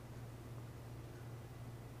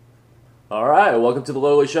All right, welcome to the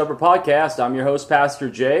Lowly Shepherd Podcast. I'm your host, Pastor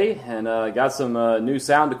Jay, and got some new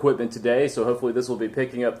sound equipment today, so hopefully this will be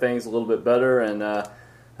picking up things a little bit better and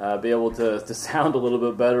be able to sound a little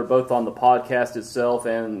bit better, both on the podcast itself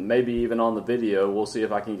and maybe even on the video. We'll see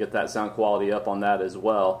if I can get that sound quality up on that as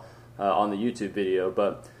well, on the YouTube video.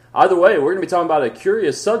 But either way, we're going to be talking about a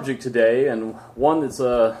curious subject today, and one that's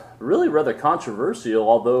really rather controversial,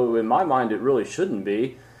 although in my mind it really shouldn't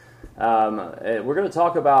be. We're going to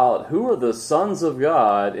talk about who are the sons of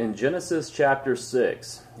God in Genesis chapter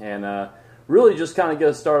 6. And really just kind of get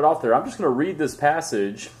us started off there. I'm just going to read this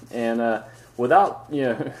passage, and without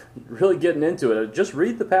really getting into it, just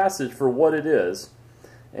read the passage for what it is.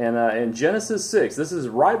 And in Genesis 6, this is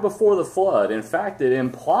right before the flood. In fact, it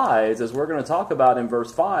implies, as we're going to talk about in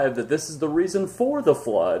verse 5, that this is the reason for the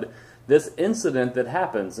flood, this incident that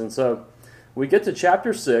happens. And so we get to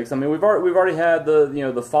chapter 6. I mean, we've already had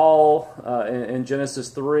the fall in Genesis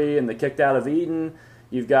 3 and the kicked out of Eden.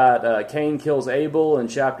 You've got Cain kills Abel in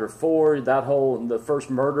chapter 4, the first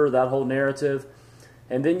murder, that whole narrative.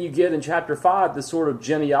 And then you get in chapter 5 the sort of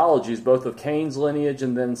genealogies, both of Cain's lineage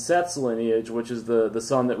and then Seth's lineage, which is the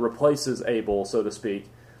son that replaces Abel, so to speak,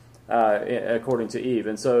 according to Eve.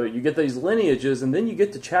 And so you get these lineages, and then you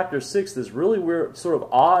get to chapter 6, this really weird, sort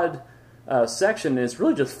of odd section. And it's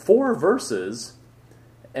really just 4 verses,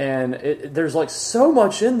 and there's like so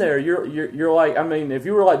much in there. You're like, I mean, if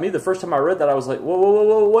you were like me the first time I read that, I was like,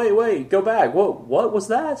 whoa, wait, go back. What was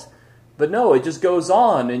that? But no, it just goes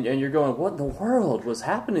on, and you're going, what in the world was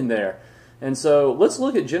happening there? And so let's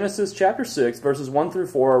look at Genesis chapter 6, verses 1 through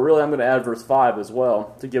 4. Really, I'm going to add verse 5 as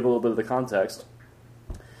well to give a little bit of the context.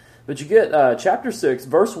 But you get chapter 6,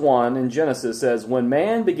 verse 1 in Genesis says, "When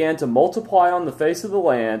man began to multiply on the face of the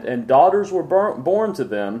land, and daughters were born to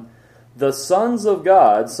them, the sons of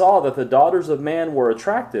God saw that the daughters of man were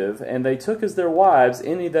attractive, and they took as their wives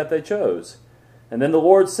any that they chose. And then the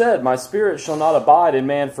Lord said, My spirit shall not abide in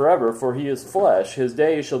man forever, for he is flesh. His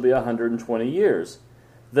days shall be 120 years.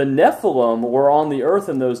 The Nephilim were on the earth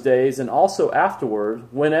in those days, and also afterward,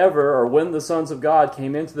 when the sons of God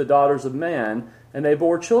came into the daughters of man, and they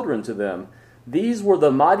bore children to them. These were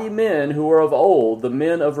the mighty men who were of old, the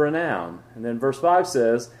men of renown." And then verse 5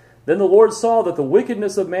 says, "Then the Lord saw that the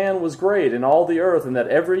wickedness of man was great in all the earth, and that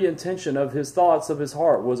every intention of his thoughts of his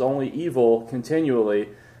heart was only evil continually."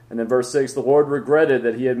 And then verse 6, "The Lord regretted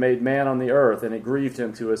that he had made man on the earth, and it grieved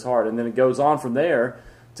him to his heart." And then it goes on from there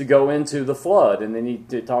to go into the flood. And then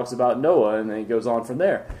he talks about Noah, and then he goes on from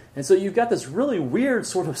there. And so you've got this really weird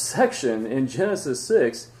sort of section in Genesis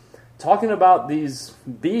 6 talking about these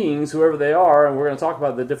beings, whoever they are, and we're going to talk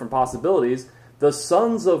about the different possibilities, the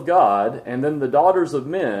sons of God, and then the daughters of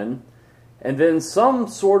men, and then some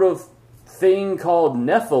sort of thing called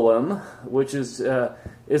Nephilim, which is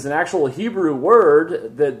an actual Hebrew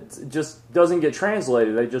word that just doesn't get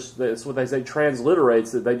translated. That's what they say,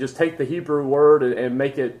 transliterates it. They just take the Hebrew word and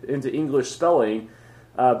make it into English spelling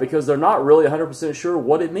because they're not really 100% sure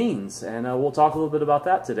what it means. And we'll talk a little bit about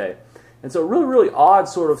that today. And so really, really odd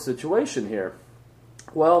sort of situation here.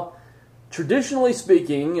 Well, traditionally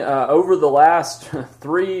speaking, over the last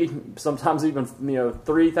sometimes even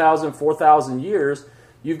 3,000, 4,000 years,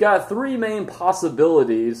 you've got 3 main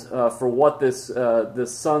possibilities for what this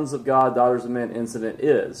sons of God, daughters of men incident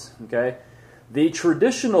is. Okay, the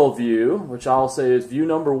traditional view, which I'll say is view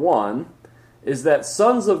number 1, is that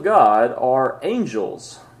sons of God are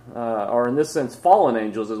angels, or in this sense fallen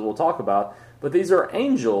angels, as we'll talk about. But these are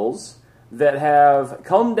angels that have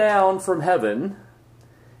come down from heaven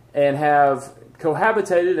and have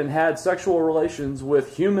cohabitated and had sexual relations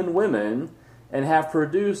with human women and have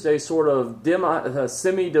produced a sort of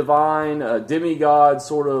semi-divine, demigod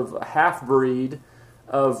sort of half-breed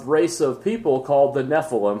of race of people called the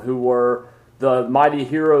Nephilim, who were the mighty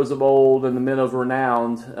heroes of old and the men of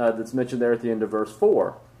renown that's mentioned there at the end of verse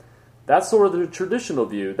 4. That's sort of the traditional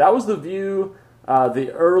view. That was the view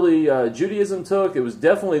the early Judaism took. It was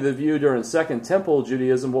definitely the view during Second Temple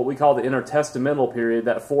Judaism, what we call the intertestamental period,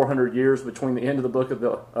 that 400 years between the end of the book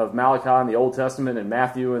of Malachi in the Old Testament and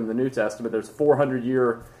Matthew in the New Testament. There's a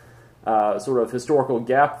 400-year sort of historical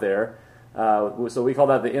gap there. So we call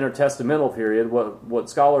that the intertestamental period, what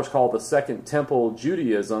scholars call the Second Temple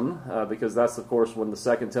Judaism, because that's, of course, when the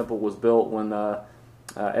Second Temple was built, when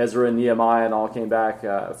Ezra and Nehemiah and all came back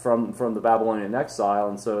from the Babylonian exile.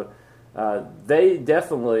 And so they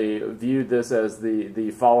definitely viewed this as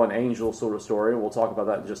the fallen angel sort of story, and we'll talk about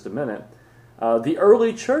that in just a minute. The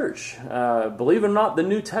early church, believe it or not, the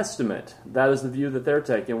New Testament, that is the view that they're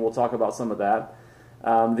taking. We'll talk about some of that.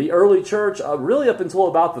 The early church, really up until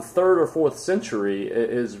about the 3rd or 4th century,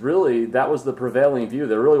 that was the prevailing view.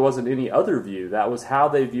 There really wasn't any other view. That was how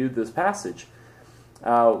they viewed this passage.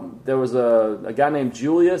 There was a guy named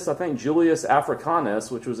Julius, I think Julius Africanus,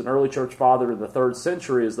 which was an early church father in the 3rd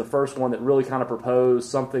century, is the first one that really kind of proposed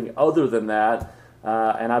something other than that.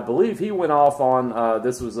 And I believe he went off on,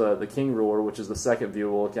 this was the king ruler, which is the second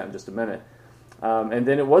view we'll look at in just a minute. And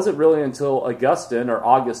then it wasn't really until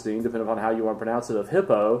Augustine, depending on how you want to pronounce it, of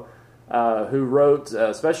Hippo, who wrote,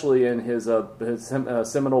 especially in his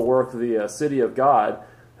seminal work, The City of God,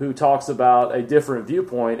 who talks about a different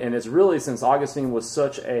viewpoint. And it's really, since Augustine was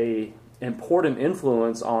such a important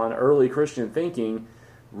influence on early Christian thinking,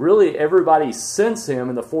 really everybody since him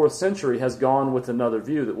in the 4th century has gone with another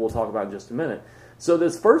view that we'll talk about in just a minute. So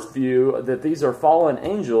this first view, that these are fallen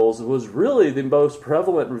angels, was really the most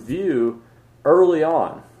prevalent view early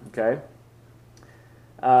on, okay?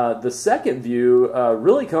 The second view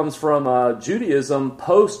really comes from Judaism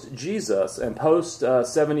post-Jesus and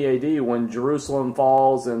post-70 AD, when Jerusalem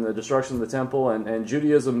falls and the destruction of the temple, and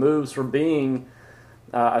Judaism moves from being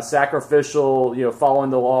a sacrificial,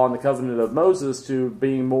 following the law and the covenant of Moses, to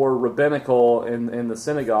being more rabbinical in the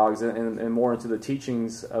synagogues and more into the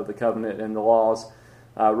teachings of the covenant and the laws,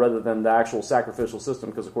 rather than the actual sacrificial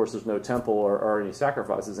system, because of course there's no temple or any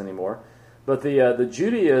sacrifices anymore. But the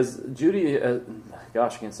Jewish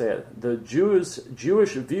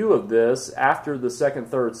view of this after the 2nd,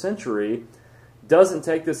 3rd century doesn't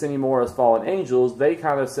take this anymore as fallen angels. They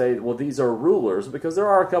kind of say, well, these are rulers, because there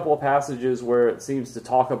are a couple of passages where it seems to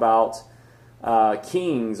talk about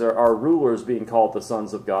kings or rulers being called the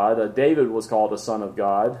sons of God. David was called a son of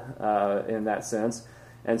God in that sense.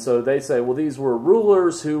 And so they say, well, these were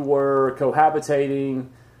rulers who were cohabitating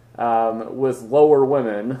with lower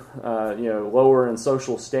women, lower in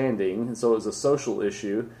social standing, and so it was a social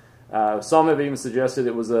issue. Some have even suggested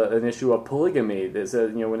it was an issue of polygamy. That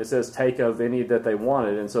says, when it says take of any that they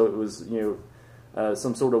wanted, and so it was,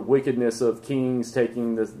 some sort of wickedness of kings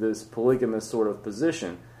taking this polygamous sort of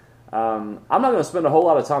position. I'm not going to spend a whole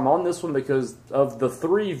lot of time on this one, because of the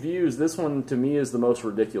 3 views, this one to me is the most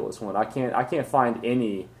ridiculous one. I can't find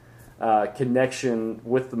any connection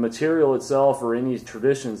with the material itself or any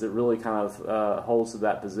traditions that really kind of holds to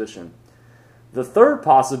that position. The third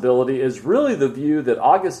possibility is really the view that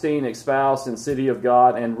Augustine espoused in City of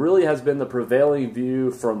God, and really has been the prevailing view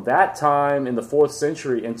from that time in the 4th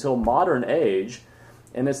century until modern age,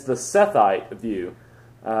 and it's the Sethite view.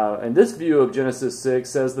 And this view of Genesis 6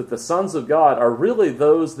 says that the sons of God are really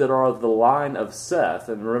those that are of the line of Seth.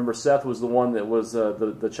 And remember, Seth was the one that was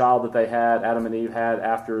the child that they had, Adam and Eve had,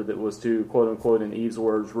 after that was to, quote-unquote, in Eve's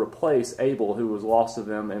words, replace Abel, who was lost to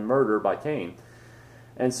them in murder by Cain.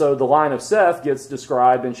 And so the line of Seth gets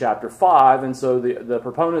described in chapter 5, and so the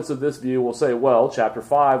proponents of this view will say, well, chapter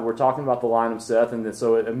 5, we're talking about the line of Seth, and then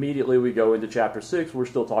so immediately we go into chapter 6, we're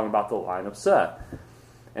still talking about the line of Seth.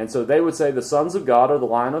 And so they would say the sons of God are the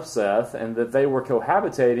line of Seth, and that they were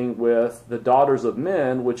cohabitating with the daughters of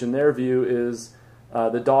men, which in their view is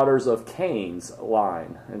the daughters of Cain's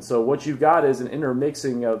line. And so what you've got is an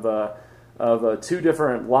intermixing of 2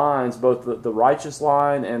 different lines, both the righteous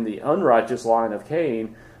line and the unrighteous line of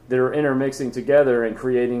Cain, that are intermixing together and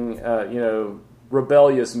creating,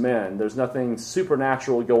 rebellious men. There's nothing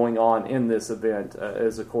supernatural going on in this event,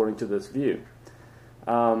 as according to this view.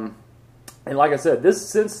 And like I said, this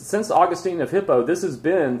since Augustine of Hippo, this has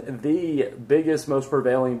been the biggest, most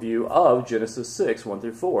prevailing view of Genesis 6, 1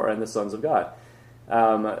 through 4, and the sons of God.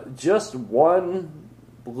 Just one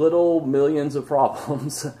little millions of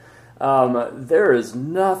problems. There is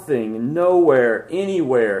nothing, nowhere,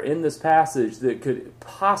 anywhere in this passage that could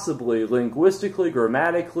possibly, linguistically,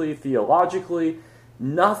 grammatically, theologically,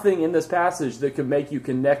 nothing in this passage that could make you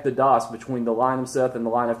connect the dots between the line of Seth and the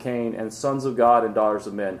line of Cain and sons of God and daughters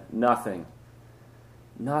of men. Nothing.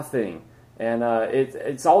 And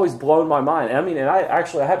it's always blown my mind. I mean, and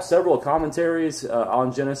I have several commentaries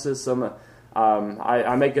on Genesis.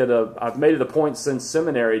 I've made it a point since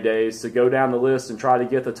seminary days to go down the list and try to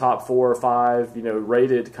get the top 4 or 5,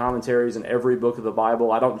 rated commentaries in every book of the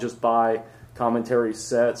Bible. I don't just buy commentary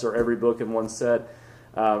sets or every book in one set.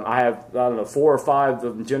 I have, 4 or 5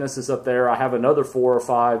 of Genesis up there. I have another 4 or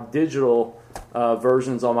 5 digital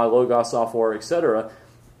versions on my Logos software, etc.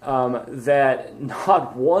 That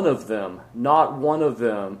not one of them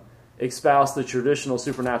espoused the traditional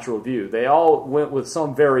supernatural view. They all went with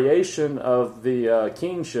some variation of the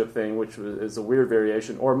kingship thing, which is a weird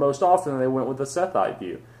variation, or most often they went with the Sethite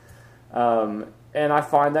view. And I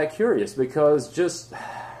find that curious, because just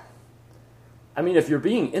I mean, if you're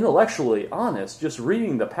being intellectually honest, just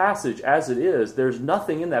reading the passage as it is, there's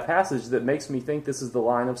nothing in that passage that makes me think this is the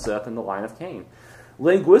line of Seth and the line of Cain.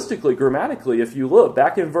 Linguistically, grammatically, if you look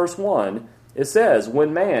back in verse 1, it says,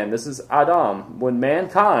 when man, this is Adam, when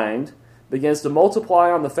mankind begins to multiply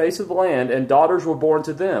on the face of the land, and daughters were born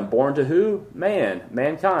to them. Born to who? Man,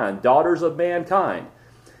 mankind, daughters of mankind.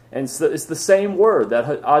 And it's the same word,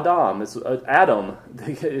 that Adam, it's Adam,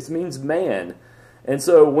 it means man. And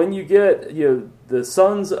so when you get, the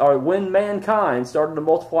sons, are when mankind started to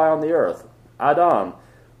multiply on the earth, Adam,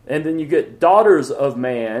 and then you get daughters of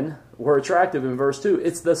man were attractive in verse 2,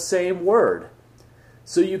 it's the same word.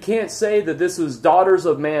 So you can't say that this was daughters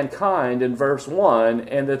of mankind in verse 1,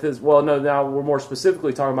 and that this, well, no, now we're more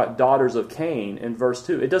specifically talking about daughters of Cain in verse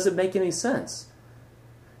 2. It doesn't make any sense.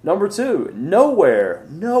 Number 2,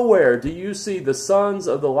 nowhere do you see the sons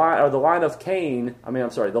of the line, or the line of Cain,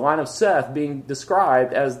 the line of Seth being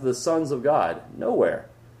described as the sons of God. Nowhere.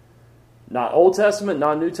 Not Old Testament,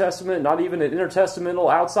 not New Testament, not even an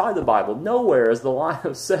intertestamental outside the Bible. Nowhere is the line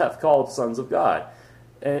of Seth called sons of God.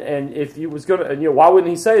 And if he was going to, why wouldn't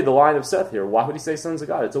he say the line of Seth here? Why would he say sons of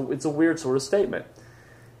God? It's a weird sort of statement.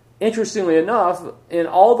 Interestingly enough, in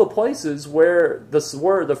all the places where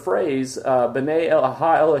the phrase B'nai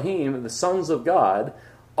Ha-Elohim, the sons of God,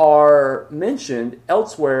 are mentioned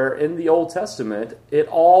elsewhere in the Old Testament, it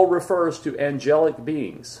all refers to angelic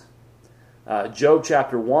beings. Job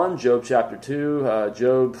chapter 1, Job chapter 2,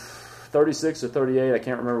 Job 36 or 38, I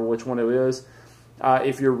can't remember which one it is.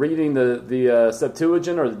 If you're reading the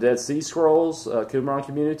Septuagint or the Dead Sea Scrolls, Qumran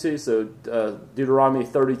community, so Deuteronomy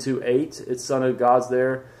 32:8, it's son of God's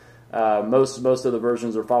there. Most of the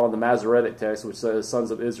versions are following the Masoretic text, which says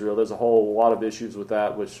sons of Israel. There's a whole lot of issues with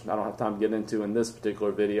that, which I don't have time to get into in this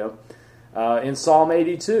particular video. In Psalm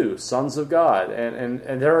 82, sons of God.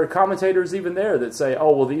 And there are commentators even there that say,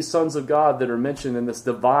 oh, well, these sons of God that are mentioned in this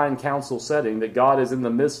divine council setting, that God is in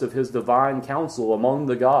the midst of his divine council among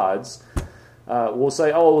the gods, will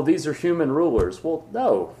say, oh, these are human rulers. Well,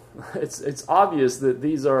 no. It's obvious that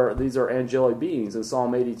these are angelic beings in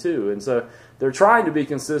Psalm 82. And so they're trying to be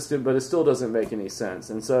consistent, but it still doesn't make any sense.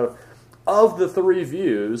 And so of the three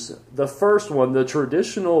views, the first one, the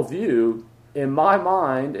traditional view, in my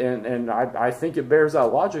mind, and I think it bears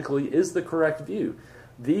out logically, is the correct view.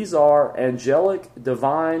 These are angelic,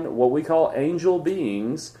 divine, what we call angel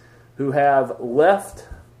beings who have left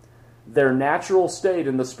their natural state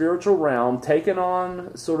in the spiritual realm, taken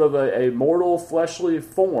on sort of a mortal fleshly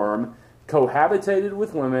form, cohabitated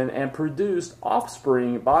with women, and produced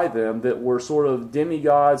offspring by them that were sort of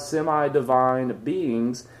demigods, semi-divine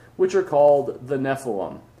beings, which are called the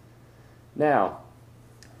Nephilim. Now,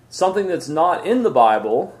 something that's not in the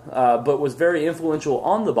Bible, but was very influential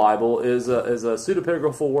on the Bible, is a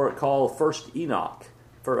pseudepigraphal work called First Enoch,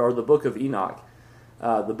 or the Book of Enoch.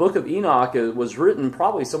 The Book of Enoch was written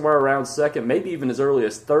probably somewhere around 2nd, maybe even as early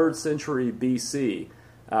as 3rd century BC.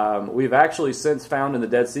 We've actually since found in the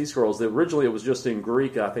Dead Sea Scrolls that originally it was just in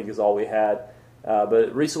Greek, I think is all we had.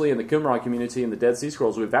 But recently in the Qumran community in the Dead Sea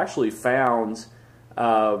Scrolls, we've actually found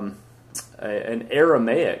an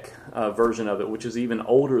Aramaic version of it, which is even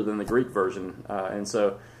older than the Greek version. And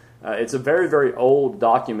so it's a very, very old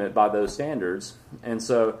document by those standards. And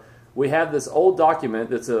so we have this old document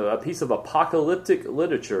that's a piece of apocalyptic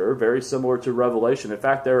literature, very similar to Revelation. In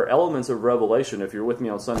fact, there are elements of Revelation. If you're with me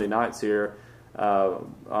on Sunday nights here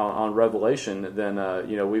on Revelation, then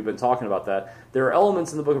we've been talking about that. There are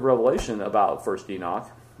elements in the book of Revelation about First Enoch.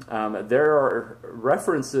 There are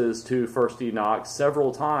references to First Enoch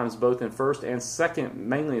several times, both in 1st and 2nd,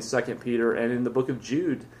 mainly in 2nd Peter, and in the book of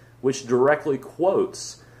Jude, which directly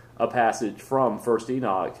quotes a passage from First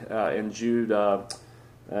Enoch in Jude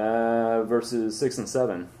verses 6 and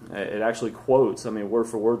 7. It actually quotes, word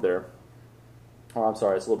for word there. Oh, I'm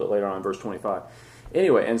sorry, it's a little bit later on in verse 25.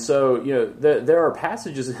 Anyway, and so, there are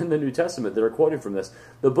passages in the New Testament that are quoting from this.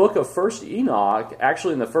 The book of First Enoch,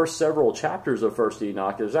 actually in the first several chapters of First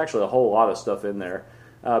Enoch, there's actually a whole lot of stuff in there,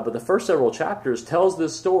 but the first several chapters tells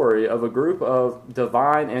this story of a group of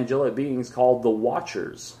divine angelic beings called the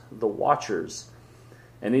Watchers. The Watchers.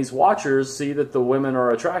 And these Watchers see that the women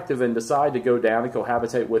are attractive and decide to go down and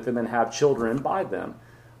cohabitate with them and have children by them.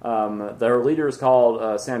 Their leader is called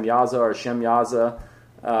Samyaza or Shemyaza.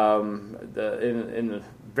 In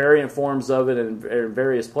variant forms of it in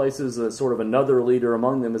various places, sort of another leader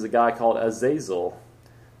among them is a guy called Azazel,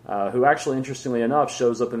 who actually, interestingly enough,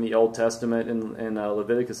 shows up in the Old Testament in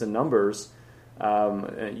Leviticus and Numbers.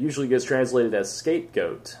 It usually gets translated as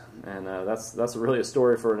scapegoat, and that's really a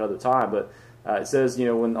story for another time. But it says,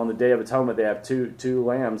 when on the Day of Atonement they have two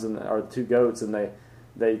lambs or two goats, and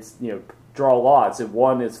they draw lots, and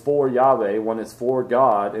one is for Yahweh, one is for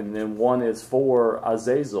God, and then one is for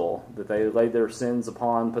Azazel, that they laid their sins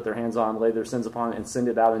upon, put their hands on, laid their sins upon, and send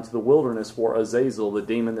it out into the wilderness for Azazel, the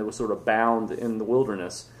demon that was sort of bound in the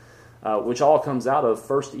wilderness, which all comes out of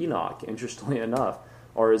First Enoch, interestingly enough,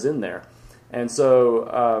 or is in there. And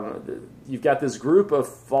so you've got this group of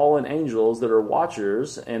fallen angels that are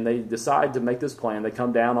watchers, and they decide to make this plan. They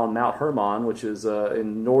come down on Mount Hermon, which is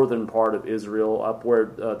in northern part of Israel, up where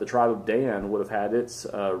the tribe of Dan would have had its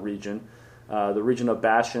region, the region of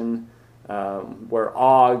Bashan, where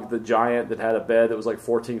Og, the giant that had a bed that was like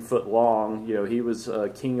 14 foot long, he was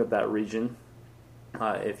king of that region.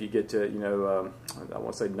 If you get to, I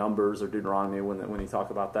won't say Numbers or Deuteronomy when you talk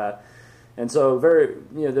about that. And so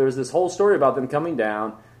there's this whole story about them coming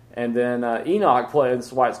down, and then Enoch plays,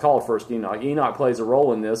 that's why it's called First Enoch. Enoch plays a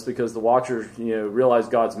role in this because the watchers, realize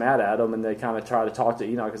God's mad at them, and they kind of try to talk to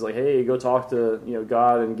Enoch. It's like, hey, go talk to,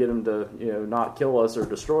 God and get him to, not kill us or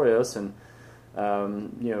destroy us. And,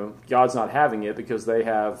 God's not having it because they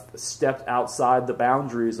have stepped outside the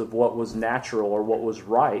boundaries of what was natural or what was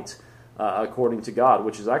right, according to God,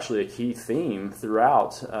 which is actually a key theme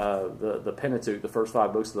throughout the Pentateuch, the first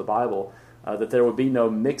 5 books of the Bible, that there would be no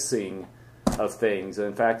mixing of things. And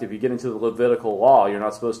in fact, if you get into the Levitical law, you're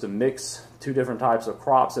not supposed to mix 2 different types of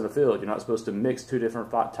crops in a field. You're not supposed to mix 2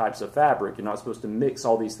 different types of fabric. You're not supposed to mix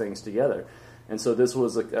all these things together. And so this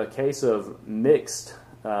was a case of mixed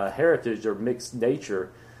heritage or mixed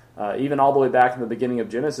nature. Even all the way back in the beginning of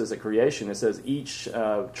Genesis at creation, it says each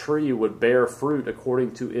tree would bear fruit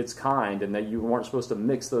according to its kind, and that you weren't supposed to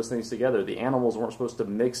mix those things together. The animals weren't supposed to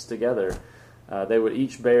mix together. They would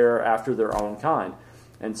each bear after their own kind.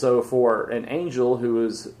 And so for an angel who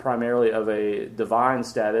is primarily of a divine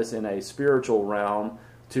status in a spiritual realm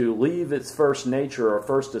to leave its first nature or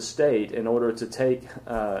first estate in order to take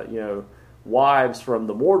wives from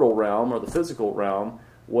the mortal realm or the physical realm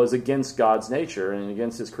was against God's nature and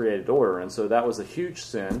against his created order. And so that was a huge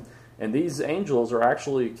sin. And these angels are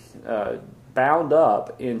actually bound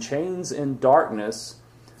up in chains in darkness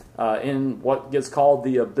in what gets called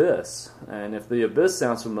the abyss. And if the abyss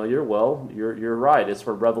sounds familiar, well, you're right. It's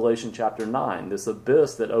from Revelation chapter 9. This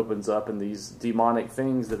abyss that opens up and these demonic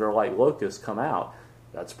things that are like locusts come out.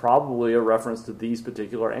 That's probably a reference to these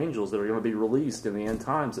particular angels that are going to be released in the end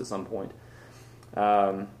times at some point.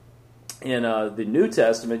 In the New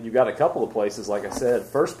Testament, you've got a couple of places, like I said.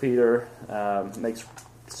 1 Peter makes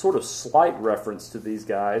sort of slight reference to these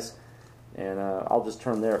guys, and I'll just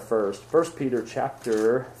turn there first. 1 Peter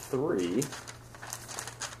chapter 3.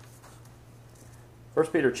 1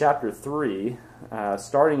 Peter chapter 3,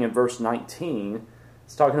 starting in verse 19,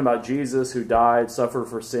 it's talking about Jesus who died, suffered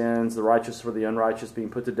for sins, the righteous for the unrighteous, being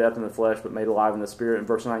put to death in the flesh, but made alive in the spirit. In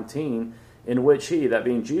verse 19, in which he, that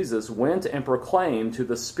being Jesus, went and proclaimed to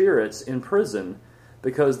the spirits in prison,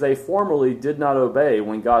 because they formerly did not obey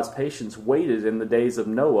when God's patience waited in the days of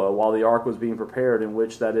Noah while the ark was being prepared, in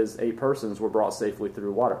which, that is, 8 persons were brought safely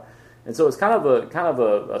through water. And so it's kind of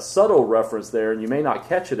a subtle reference there, and you may not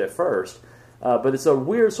catch it at first, but it's a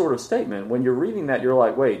weird sort of statement. When you're reading that, you're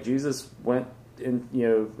like, wait, Jesus went in,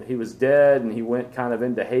 he was dead, and he went kind of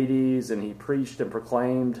into Hades, and he preached and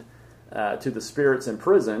proclaimed to the spirits in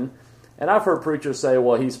prison. And I've heard preachers say,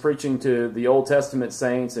 well, he's preaching to the Old Testament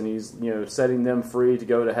saints, and he's setting them free to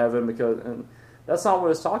go to heaven, and that's not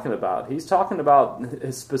what it's talking about. He's talking about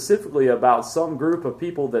specifically about some group of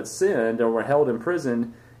people that sinned and were held in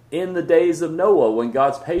prison in the days of Noah, when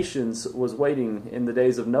God's patience was waiting in the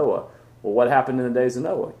days of Noah. Well, what happened in the days of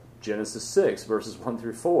Noah? Genesis 6, verses 1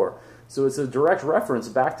 through 4. So it's a direct reference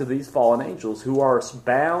back to these fallen angels who are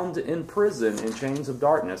bound in prison in chains of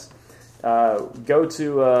darkness. Go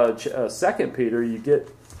to 2 Peter, you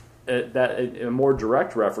get a more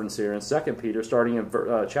direct reference here in 2 Peter, starting in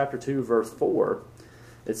chapter 2, verse 4.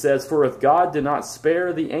 It says, "For if God did not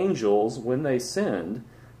spare the angels when they sinned,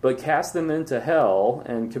 but cast them into hell,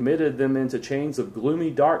 and committed them into chains of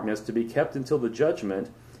gloomy darkness to be kept until the judgment,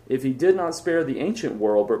 if he did not spare the ancient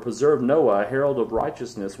world, but preserved Noah, a herald of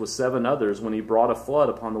righteousness, with 7 others, when he brought a flood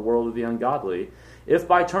upon the world of the ungodly, if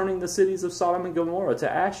by turning the cities of Sodom and Gomorrah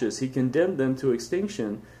to ashes he condemned them to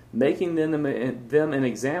extinction, making them an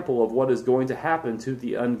example of what is going to happen to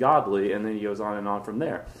the ungodly," and then he goes on and on from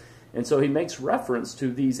there. And so he makes reference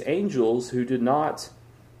to these angels who did not,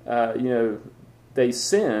 they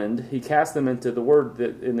sinned. He cast them into the word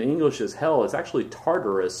that in the English is hell. It's actually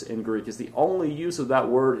Tartarus in Greek. It's the only use of that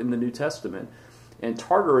word in the New Testament. And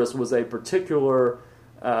Tartarus was a particularly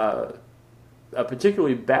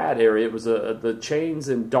bad area. It was the chains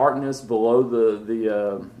and darkness below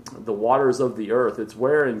the waters of the earth. It's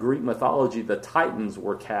where in Greek mythology the Titans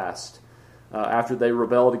were cast after they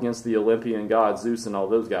rebelled against the Olympian god Zeus and all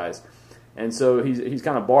those guys. And so he's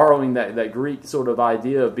kind of borrowing that Greek sort of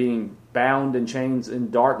idea of being bound in chains in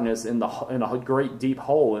darkness in a great deep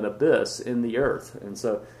hole, an abyss in the earth. And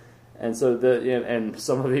so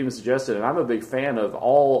some have even suggested, and I'm a big fan of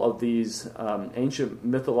all of these ancient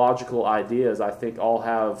mythological ideas. I think all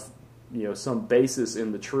have some basis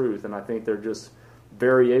in the truth, and I think they're just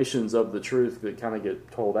variations of the truth that kind of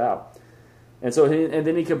get told out. And so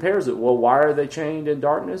then he compares it. Well, why are they chained in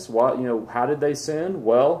darkness? How did they sin?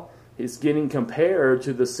 Well, it's getting compared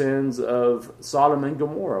to the sins of Sodom and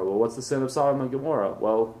Gomorrah. Well, what's the sin of Sodom and Gomorrah?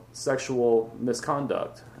 Well, sexual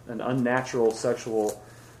misconduct, an unnatural sexual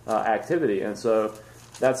activity. And so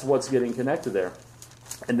that's what's getting connected there.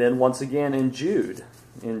 And then once again in Jude,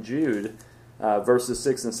 verses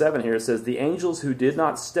 6 and 7 here, it says, the angels who did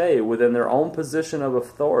not stay within their own position of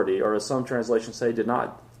authority, or as some translations say, did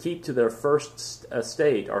not keep to their first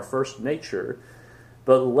estate or first nature,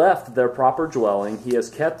 but left their proper dwelling, he has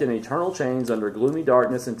kept in eternal chains under gloomy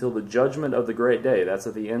darkness until the judgment of the great day. That's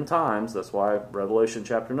at the end times. That's why Revelation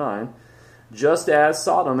chapter 9. Just as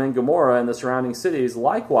Sodom and Gomorrah and the surrounding cities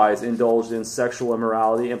likewise indulged in sexual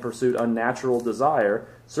immorality and pursued unnatural desire,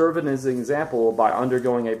 serving as an example by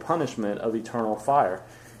undergoing a punishment of eternal fire.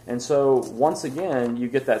 And so, once again, you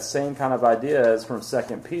get that same kind of idea as from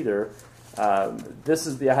 2 Peter. This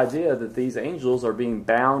is the idea that these angels are being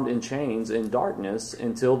bound in chains in darkness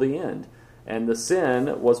until the end. And the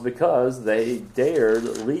sin was because they dared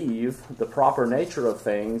leave the proper nature of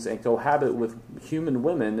things and cohabit with human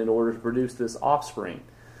women in order to produce this offspring.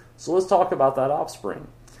 So let's talk about that offspring.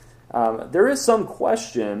 There is some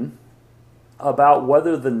question about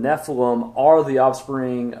whether the Nephilim are the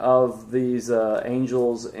offspring of these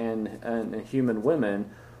angels and human women,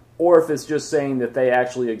 or if it's just saying that they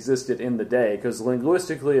actually existed in the day, because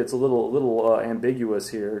linguistically it's a little ambiguous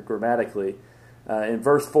here, grammatically. In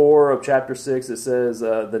verse 4 of chapter 6 it says,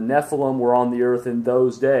 the Nephilim were on the earth in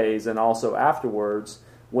those days, and also afterwards,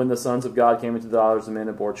 when the sons of God came into the daughters of men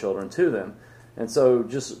and bore children to them. And so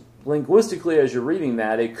just linguistically, as you're reading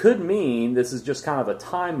that, it could mean this is just kind of a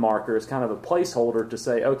time marker, it's kind of a placeholder to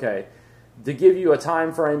say, okay, to give you a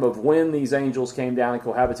time frame of when these angels came down and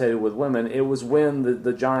cohabitated with women, it was when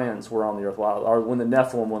the giants were on the earth, or when the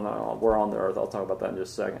Nephilim were on the earth. I'll talk about that in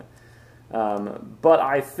just a second. But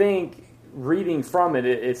I think reading from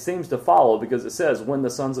it seems to follow, because it says, when the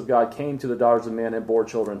sons of God came to the daughters of men and bore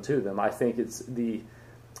children to them. I think it's the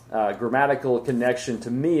grammatical connection, to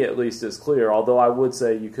me at least, is clear, although I would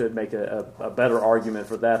say you could make a better argument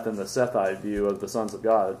for that than the Sethite view of the sons of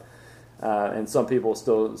God. And some people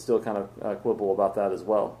still kind of quibble about that as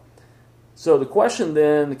well. So the question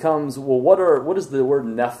then comes, well, what does the word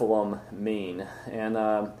Nephilim mean?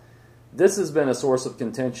 And this has been a source of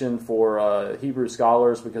contention for Hebrew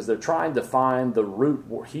scholars, because they're trying to find the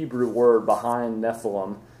root Hebrew word behind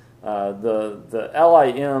Nephilim. The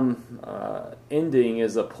Lim ending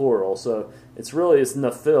is a plural, so it's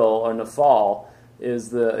Nephil or Nephal is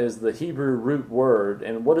the Hebrew root word.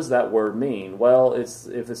 And what does that word mean? Well,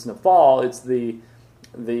 if it's Nephal, it's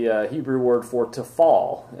the Hebrew word for to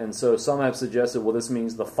fall. And so some have suggested, well, this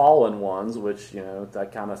means the fallen ones, which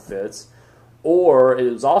that kind of fits. Or it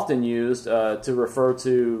is often used to refer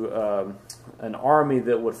to an army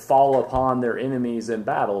that would fall upon their enemies in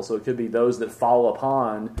battle. So it could be those that fall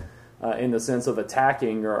upon, in the sense of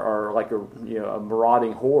attacking, or like a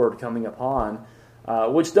marauding horde coming upon,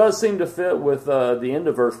 which does seem to fit with the end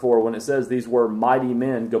of verse 4 when it says these were mighty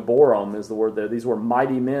men. Gaborim is the word there. These were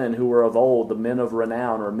mighty men who were of old, the men of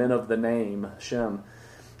renown, or men of the name, Shem.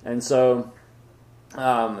 And so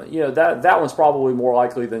that one's probably more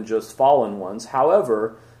likely than just fallen ones.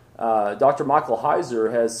 However, Dr. Michael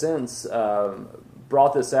Heiser has since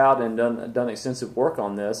brought this out and done extensive work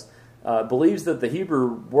on this. Believes that the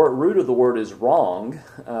Hebrew root of the word is wrong,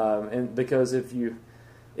 and because if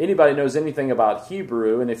anybody knows anything about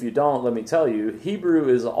Hebrew, and if you don't, let me tell you, Hebrew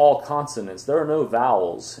is all consonants. There are no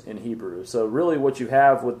vowels in Hebrew. So really what you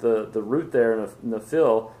have with the root there,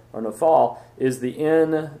 Nephil or Nephal, is the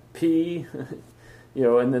N, P,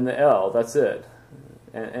 and then the L. That's it.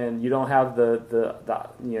 And you don't have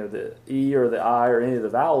the E or the I or any of the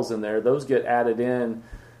vowels in there. Those get added in,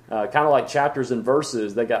 kind of like chapters and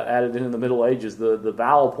verses. They got added in the Middle Ages. The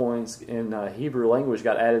vowel points in Hebrew language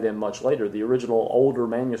got added in much later. The original older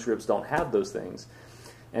manuscripts don't have those things.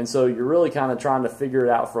 And so you're really kind of trying to figure it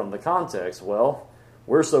out from the context. Well,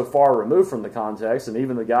 we're so far removed from the context, and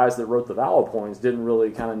even the guys that wrote the vowel points didn't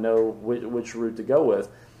really kind of know which root to go with.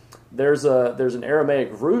 There's an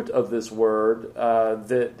Aramaic root of this word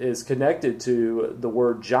that is connected to the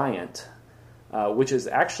word giant. which is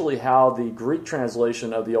actually how the Greek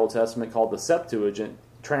translation of the Old Testament, called the Septuagint,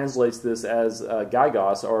 translates this as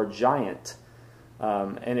gigos, or giant.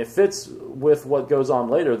 And it fits with what goes on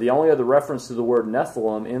later. The only other reference to the word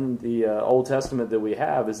Nephilim in the Old Testament that we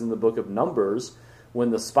have is in the book of Numbers,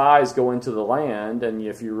 when the spies go into the land. And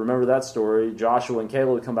if you remember that story, Joshua and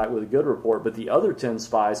Caleb come back with a good report, but the other 10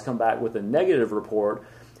 spies come back with a negative report.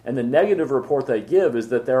 And the negative report they give is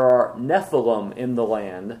that there are Nephilim in the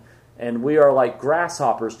land, and we are like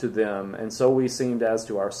grasshoppers to them, and so we seemed as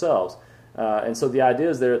to ourselves. And so the idea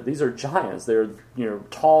is these are giants. They're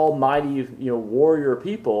tall, mighty warrior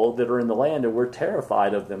people that are in the land, and we're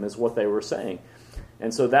terrified of them, is what they were saying.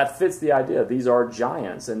 And so that fits the idea. These are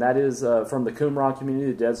giants, and that is from the Qumran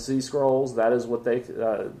community, the Dead Sea Scrolls. That is what they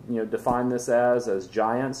define this as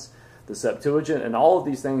giants. The Septuagint, and all of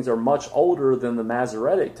these things are much older than the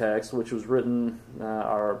Masoretic text, which was written,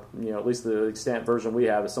 at least the extant version we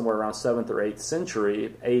have is somewhere around 7th or 8th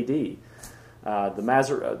century A.D. The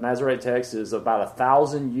Masoretic text is about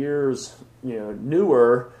 1,000 years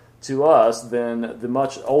newer to us than the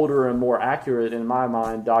much older and more accurate, in my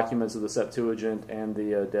mind, documents of the Septuagint and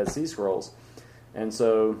the Dead Sea Scrolls. And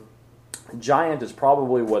so giant is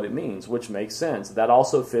probably what it means, which makes sense. That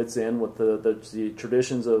also fits in with the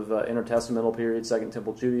traditions of intertestamental period, Second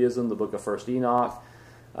Temple Judaism, the book of First Enoch,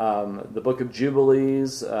 the book of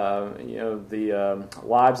Jubilees, the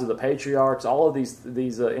Lives of the Patriarchs. All of these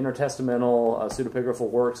intertestamental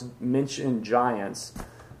pseudepigraphal works mention giants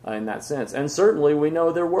in that sense. And certainly we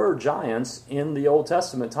know there were giants in the Old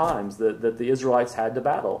Testament times that the Israelites had to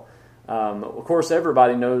battle. Of course,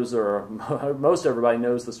 everybody knows, or most everybody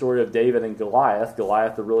knows, the story of David and Goliath.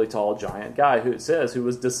 Goliath, the really tall giant guy, who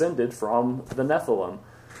was descended from the Nephilim.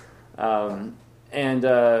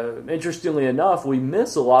 Interestingly enough, we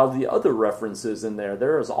miss a lot of the other references in there.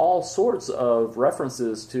 There is all sorts of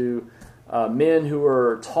references to men who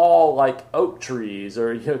are tall like oak trees,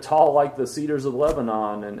 or tall like the cedars of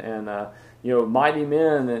Lebanon, and mighty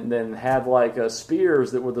men, and then had like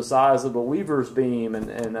spears that were the size of a weaver's beam,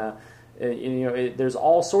 there's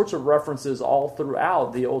all sorts of references all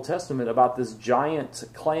throughout the Old Testament about this giant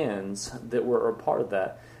clans that were a part of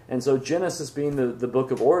that. And so Genesis, being the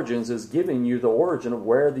book of origins, is giving you the origin of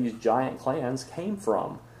where these giant clans came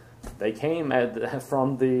from. They came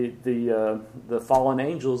from the fallen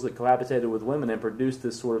angels that cohabitated with women and produced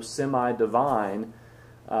this sort of semi-divine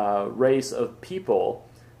race of people,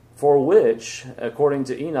 for which, according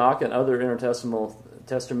to Enoch and other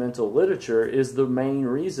intertestamental literature, is the main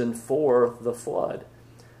reason for the flood.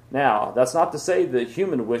 Now, that's not to say that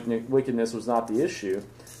human wickedness was not the issue.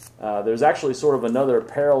 There's actually sort of another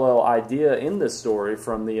parallel idea in this story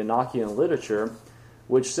from the Enochian literature,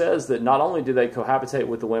 which says that not only do they cohabitate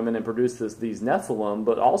with the women and produce these Nephilim,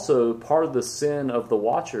 but also part of the sin of the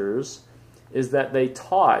Watchers is that they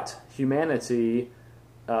taught humanity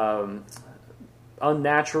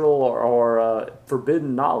unnatural or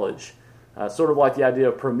forbidden knowledge. Sort of like the idea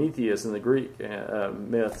of Prometheus in the Greek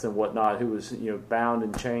myths and whatnot, who was bound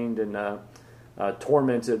and chained and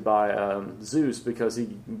tormented by Zeus because he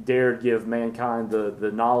dared give mankind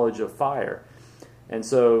the knowledge of fire. And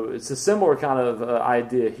so it's a similar kind of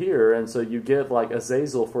idea here. And so you get like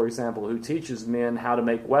Azazel, for example, who teaches men how to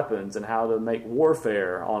make weapons and how to make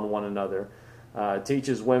warfare on one another.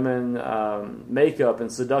 Teaches women makeup and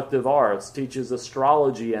seductive arts. Teaches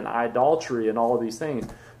astrology and idolatry and all of these things.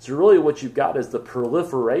 So really what you've got is the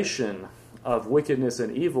proliferation of wickedness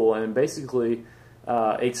and evil, and basically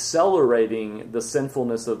accelerating the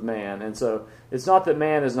sinfulness of man. And so it's not that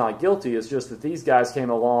man is not guilty, it's just that these guys came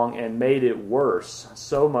along and made it worse,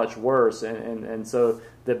 so much worse. And so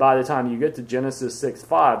that by the time you get to Genesis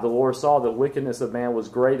 6:5, the Lord saw that wickedness of man was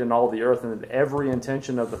great in all the earth, and that every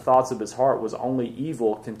intention of the thoughts of his heart was only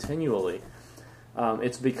evil continually.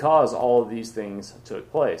 It's because all of these things took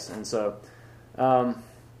place. And so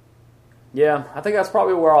yeah, I think that's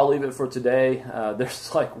probably where I'll leave it for today.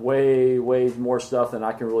 There's like way more stuff than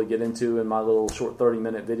I can really get into in my little short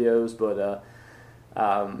 30-minute videos, but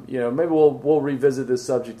maybe we'll revisit this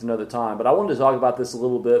subject another time. But I wanted to talk about this a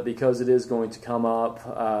little bit because it is going to come up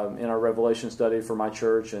in our Revelation study for my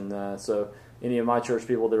church, and so any of my church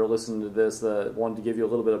people that are listening to this, wanted to give you a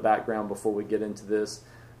little bit of background before we get into this.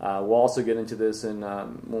 We'll also get into this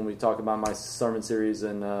when we talk about my sermon series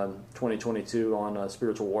in 2022 on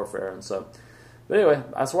spiritual warfare. And so, but anyway,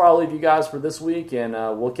 that's where I'll leave you guys for this week, and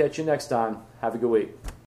we'll catch you next time. Have a good week.